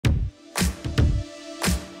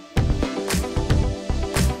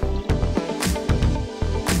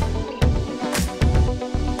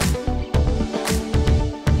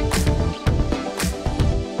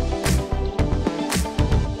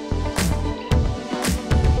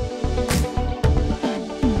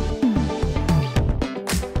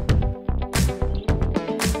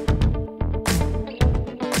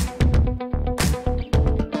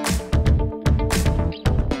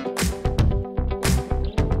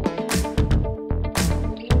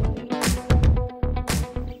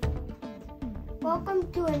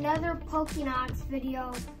another Pokenox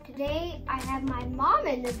video. Today I have my mom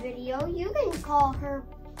in the video. You can call her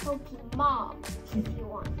Pokemom if you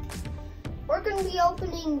want. We're going to be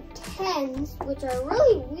opening 10s, which are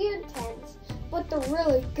really weird 10s, but they're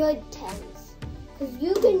really good 10s. Because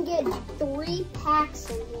you can get 3 packs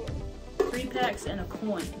in here. 3 packs and a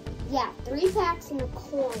coin. Yeah, 3 packs and a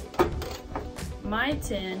coin. My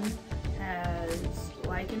tin has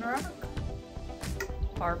Lycanroc,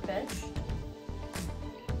 Farfetch'd,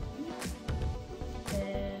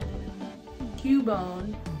 and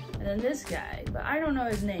Cubone, and then this guy, but I don't know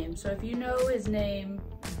his name, so if you know his name,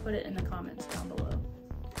 put it in the comments down below.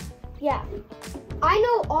 Yeah, I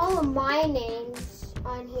know all of my names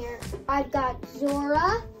on here. I've got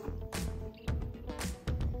Zora,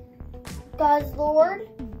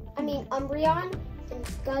 Umbreon, and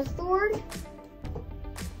Guzzlord,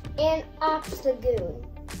 and Obstagoon.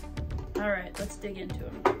 Alright, let's dig into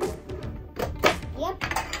him. Yep.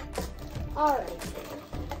 Alright.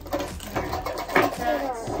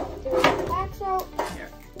 Packs. 3 packs out. Here.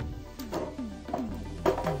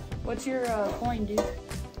 What's your coin, dude?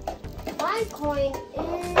 My coin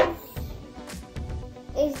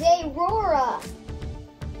is Aurora.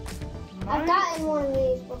 I've gotten one of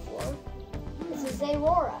these before. This is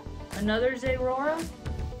Aurora. Another Zeraora?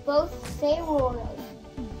 Both Zauroras,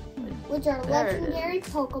 which are There it legendary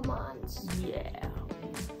Pokemons. Yeah.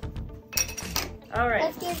 Alright.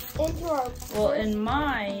 Let's get into our Well, first. in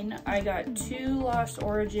mine, I got 2 Lost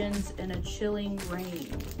Origins and a Chilling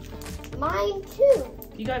Reign. Mine too.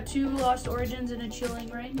 You got 2 Lost Origins and a Chilling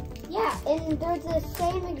Reign? Yeah, and they're the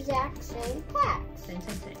exact same packs. Same.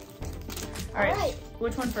 Alright, Alright.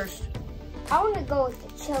 which one first? I want to go with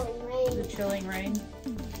the Chilling Reign. The Chilling Reign.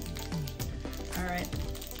 Alright,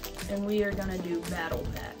 and we are gonna do battle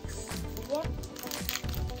packs. Yep.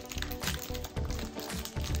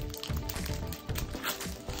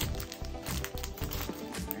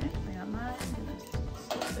 Alright, I got mine. I'm gonna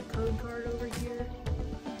slip the code card over here.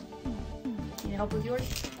 Can you help with yours?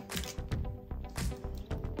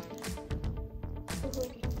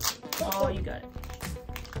 Oh, you got it.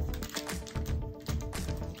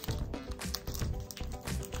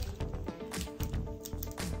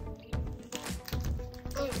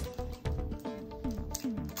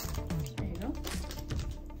 There you go.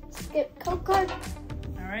 Skip code card.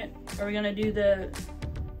 Alright, are we gonna do the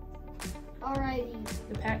Alrighty.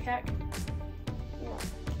 pack hack? No.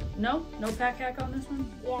 No? No pack hack on this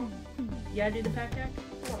one? Yeah. Yeah, I did the pack hack?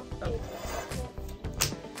 No. Oh.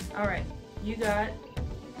 Alright, you got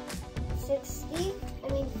 50,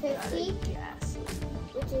 gas.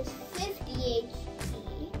 which is 50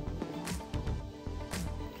 HP.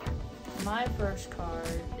 My first card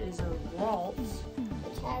is a Waltz,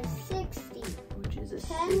 Which has 60. which is a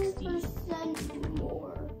 60. 10%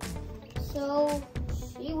 more. So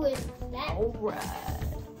she wins that. Alright.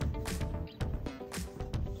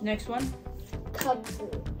 Next one, Cubfu.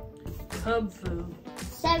 Cubfu.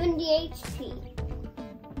 70 HP.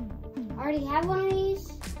 I already have one of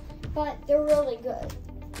these, but they're really good.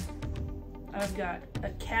 I've got a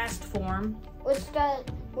cast form,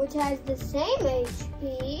 Which has the same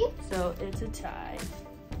HP. so it's a tie.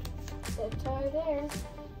 That's all there.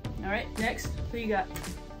 Alright, next, who you got?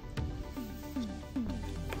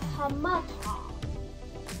 Hamata.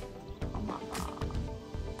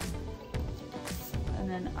 And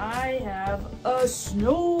then I have a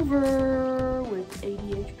Snover with 80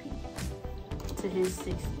 HP to his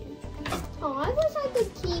 60 HP. Oh, I wish I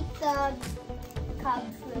could keep the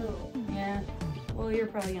Cubfu. Yeah, well, you're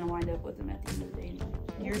probably going to wind up with him at the end of the day.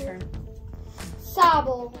 Your turn.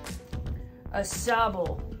 Sobble. A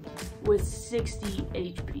Sobble with 60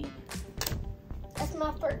 HP.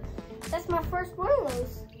 That's my first one of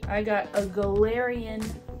those. I got a Galarian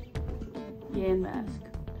Yanmask.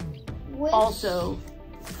 Which Also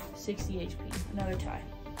 60 HP. Another tie.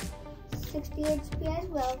 60 HP as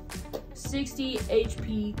well. 60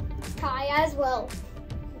 HP. Tie as well.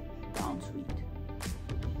 Down sweet.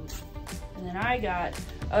 And then I got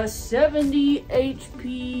a 70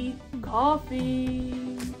 HP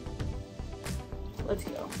Coffee. Let's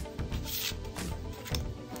go.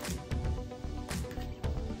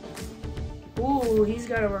 Ooh, he's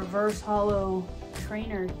got a reverse hollow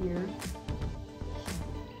trainer here.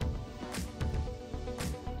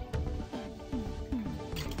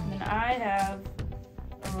 And then I have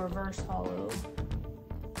a reverse hollow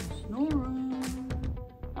Snorunt.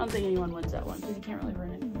 I don't think anyone wins that one because you can't really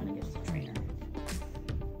run against the trainer.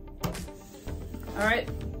 Alright,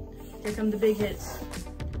 here come the big hits.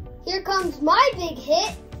 Here comes my big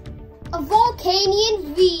hit, a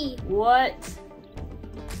Volcanion V. What?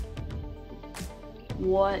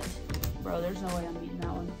 What? Bro, there's no way I'm beating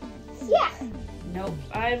that one. Yeah. Nope.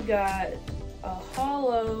 I've got a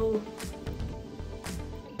hollow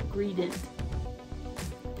Greedent.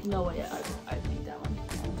 No way I beat that one.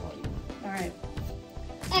 Alright.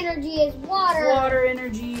 Energy is water. Water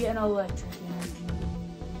energy and electric energy.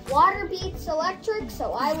 Water beats electric,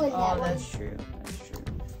 so I win that one. Oh, that's true. That's true.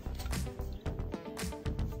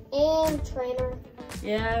 And trainer.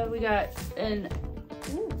 Yeah, we got an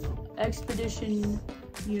expedition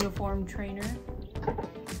uniform trainer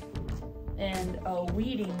and a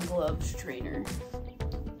weeding gloves trainer.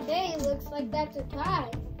 Hey, looks like that's a tie.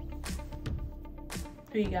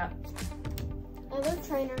 Who you got? Another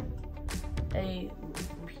trainer. A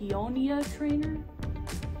Peonia trainer.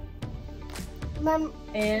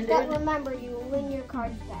 And remember, you win your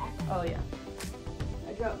cards back. Oh yeah.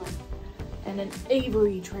 I dropped mine. And an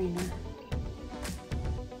Avery trainer.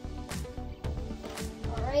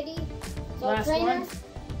 Alrighty. So Last trainer. one.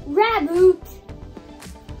 Raboot.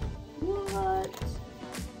 What?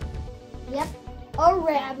 Yep. A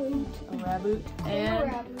Raboot. A Raboot. And And a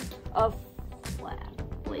Raboot. a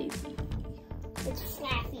Flappy. It's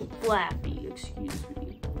Flappy. Flappy, excuse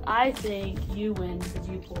me. I think you win because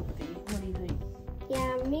you pulled the B. What do you think?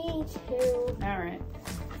 Yeah, me too. Alright.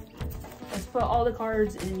 Let's put all the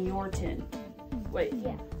cards in your tin. Wait.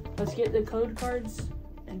 Yeah. Let's get the code cards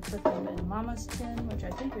and put them in Mama's tin, which I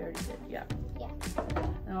think we already did. Yeah. Yeah.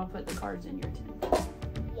 And I'll put the cards in your tin.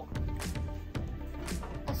 Yeah.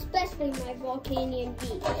 Especially my Volcanion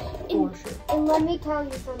B. For sure. And let me tell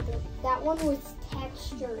you something. That one was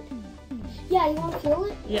textured. Yeah, you want to feel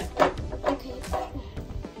it? Yeah. Okay.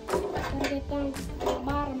 Gotta get down to the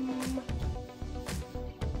bottom.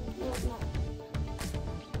 No.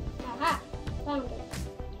 Aha! Found it.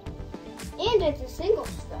 And it's a single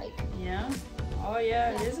strike. Yeah? Oh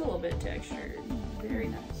yeah, it is a little bit textured. Very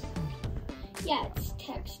nice. Yeah, it's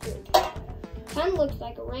textured. Kind of looks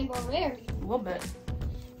like a rainbow rare. A little bit.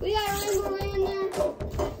 We got a rainbow rare in there.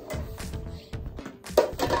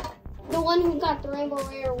 The one who got the rainbow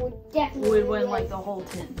rare would definitely Would win like the whole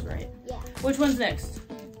tins, right? Yeah. Which one's next?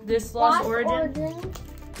 This Lost Origin? Origin.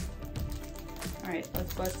 Alright,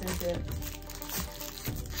 let's bust into it.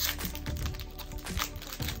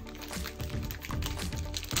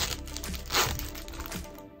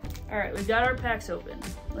 Alright, we've got our packs open.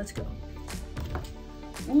 Let's go.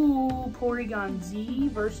 Ooh, Porygon Z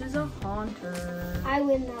versus a Haunter. I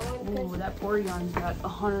win that one. Ooh, that Porygon's got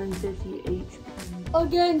 150 HP.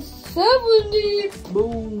 Against 70.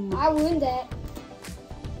 Boom. I win that.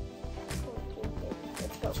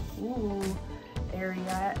 Let's go. Ooh,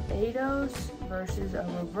 Ariados versus a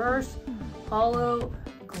reverse hollow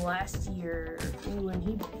Glacier. Ooh, and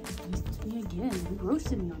he beats me again. He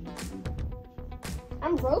roasted me on this one.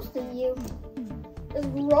 I'm roasting you. It's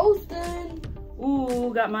roasting.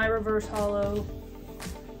 Ooh, got my reverse hollow.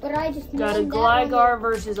 But I just Got a named that one. Gligar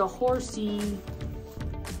versus a Horsey.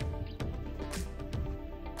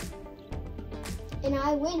 And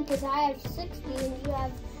I win because I have 60 and you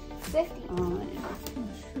have 50. Oh,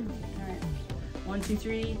 yeah. Alright. 1, 2,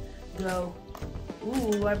 3, go.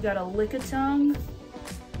 Ooh, I've got a Lickitung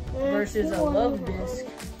versus a Love Disc.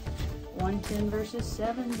 110 versus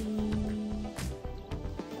 70.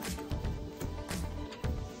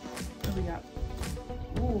 What do we got?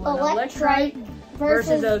 Ooh, an Electrike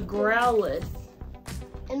versus a Growlithe.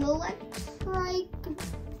 An Electrike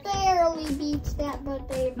barely beats that, but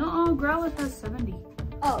they... No, Growlithe has 70.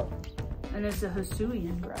 Oh. And it's a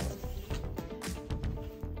Hisuian Growlithe.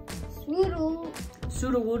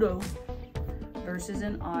 Sudowoodo versus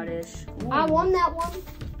an Oddish. Ooh. I won that one.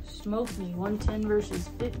 Smoke Me, 110 versus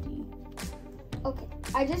 50. Okay,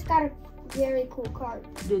 I just got a very cool card.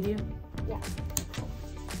 Did you? Yeah.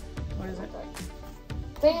 What is it?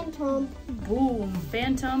 Phantom. Boom,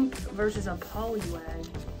 Phantom versus a Poliwag.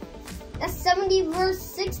 That's 70 versus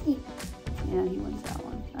 60. Yeah, he wins that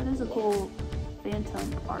one. That is a cool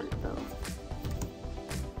Phantom art, though.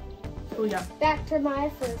 What we got? Back to my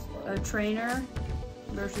first one. A Trainer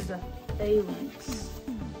versus a Phalanx.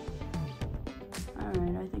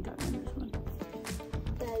 Alright, I think I win this one.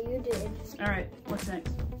 Yeah, you did. Alright, what's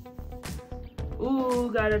next?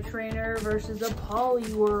 Ooh, got a Trainer versus a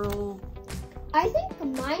Poliwhirl. I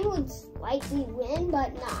think mine would slightly win,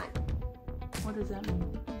 but not. What does that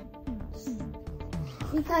mean?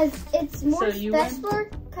 Because it's more So you win? special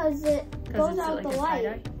because it goes out like the a light.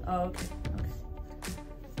 tie-dye? Oh, okay.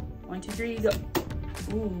 1, 2, 3, go.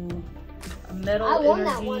 Ooh, a Metal I won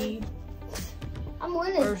that Energy I'm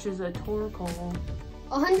winning. versus a Torkoal.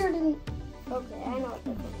 100 and... Okay, I know what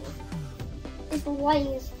that is. It's the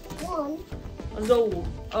lightest one. Let's go.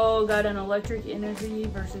 Oh, got an Electric Energy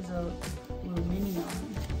versus a Luminion.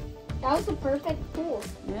 That was the perfect pool.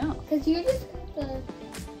 Yeah. Because you just got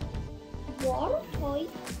the water toy.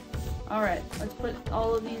 All right, let's put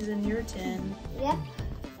all of these in your tin. Yep.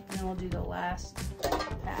 And then we'll do the last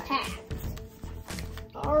pack. Packs.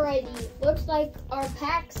 Alrighty. Looks like our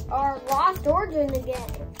packs are Lost Origin again.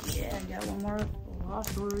 Yeah, I got one more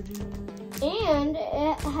Lost Origin. And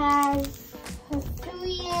it has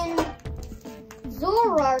Hisuian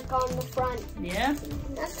Zoroark on the front. Yeah?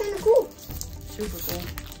 That's kind of cool. Super cool.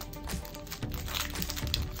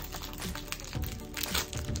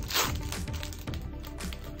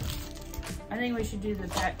 I think we should do the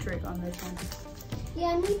pack trick on this one.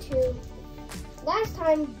 Yeah, me too. Last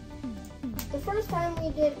time, the first time we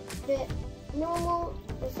did it normal,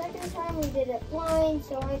 the second time we did it blind,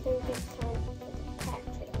 so I think it's time for the pack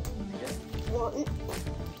trick. One.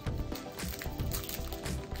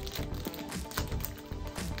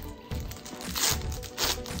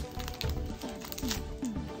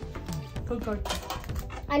 Code card.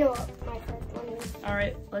 I know what my first one is. All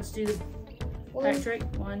right, let's do the One, pack trick.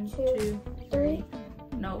 1, two, 2, 3.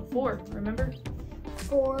 No, 4. Remember?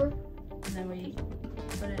 4. And then we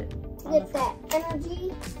put it on Flip the that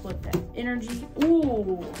energy. Flip that energy.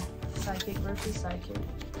 Ooh, psychic versus psychic.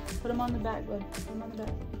 Put them on the back, bud. Put them on the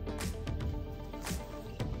back.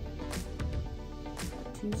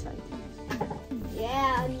 2 psychics.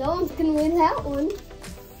 Yeah, no one's gonna win that one.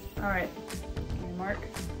 All right, mark,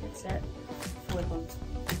 get set, flip them.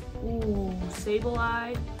 Ooh,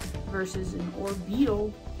 Sableye versus an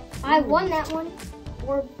Orbeetle. I won that one.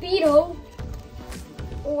 Or Beetle.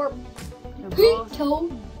 Or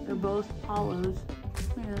Beetle. They're both hollows.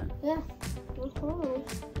 Yeah. Yeah. Uh-huh.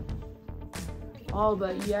 Oh,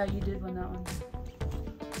 but yeah, you did win that one.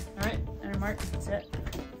 All right, and mark, set,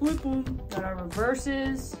 flip them. Got our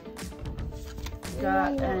reverses.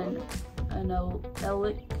 Got an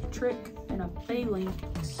electric and a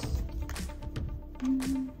phalanx.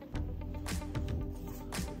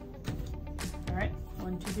 All right,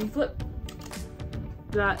 1, 2, 3, flip.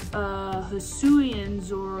 Got Hisuian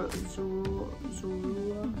Zora.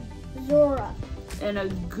 and a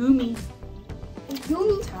Goomy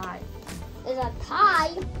Goomy tie. is a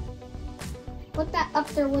tie. Put that up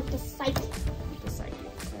there with the psychic. With the psychic.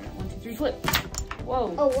 All right, 1, 2, 3, flip.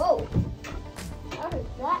 Whoa. Oh, whoa. How did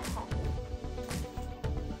that happen?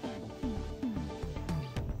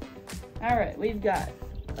 All right, we've got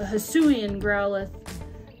a Hisuian Growlithe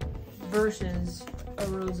versus a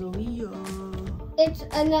Rosalia. It's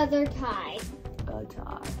another tie. A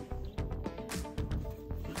tie.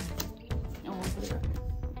 Oh, we'll put it right here.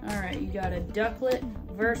 All right, you got a Ducklet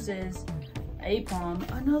versus Aipom.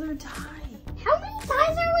 Another tie. How many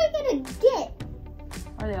ties are we gonna get?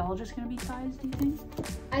 Are they all just gonna be ties, do you think?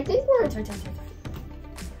 I think we're... Tie.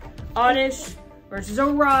 Oddish versus a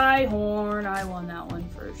Rhyhorn. I won that one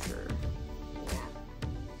for sure.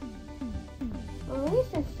 Well, at least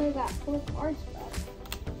I still got 4 cards left.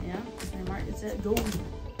 Yeah, and mark it set gold.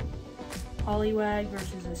 Poliwag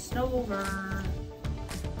versus a Snover.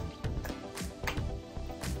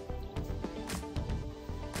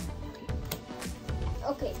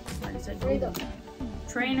 Okay. Mark it set There you gold. go.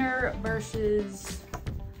 Trainer versus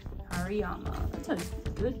Hariyama. That's a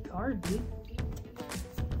good card, dude.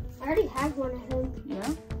 I already have one of them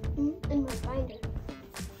Yeah? in my binder.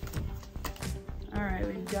 Alright,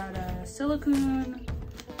 we've got a Silicune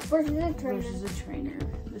Versus a trainer. versus a trainer.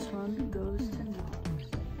 This one goes to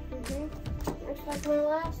Nose. Looks like my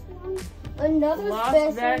last one. Another Lost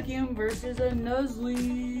special. Vacuum versus a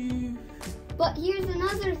Nuzleaf. But here's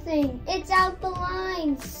another thing. It's out the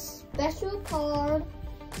line. Special card.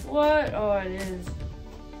 What? Oh, it is.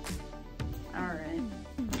 Alright.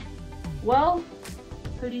 Well,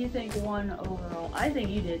 who do you think won overall? I think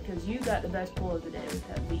you did, because you got the best pull of the day with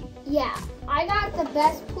that V. Yeah, I got the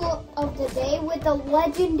best pull of the day with the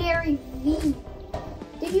legendary V.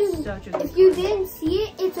 Did you? Such a good If you card. didn't see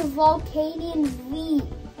it, it's a Volcanion V.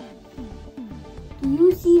 Do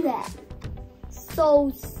you see that?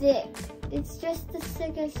 So sick. It's just the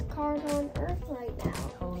sickest card on Earth right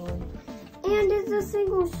now. Totally. And it's a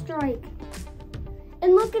single strike.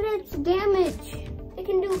 And look at its damage. It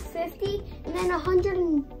can do 50 and then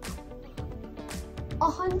 100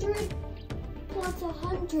 plus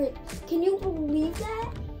 100. Can you believe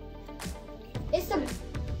that?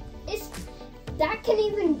 That can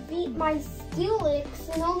even beat my Steelix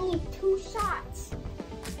in only 2 shots.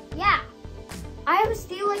 Yeah. I have a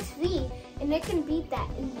Steelix V and it can beat that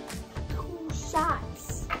in 2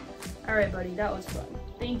 shots. Alright, buddy, that was fun.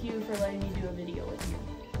 Thank you for letting me do a video with you.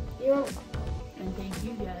 You're welcome. And thank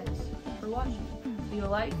you guys for watching. Leave a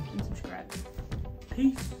like and subscribe.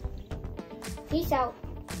 Peace. Peace out.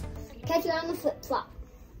 Catch you on the flip flop.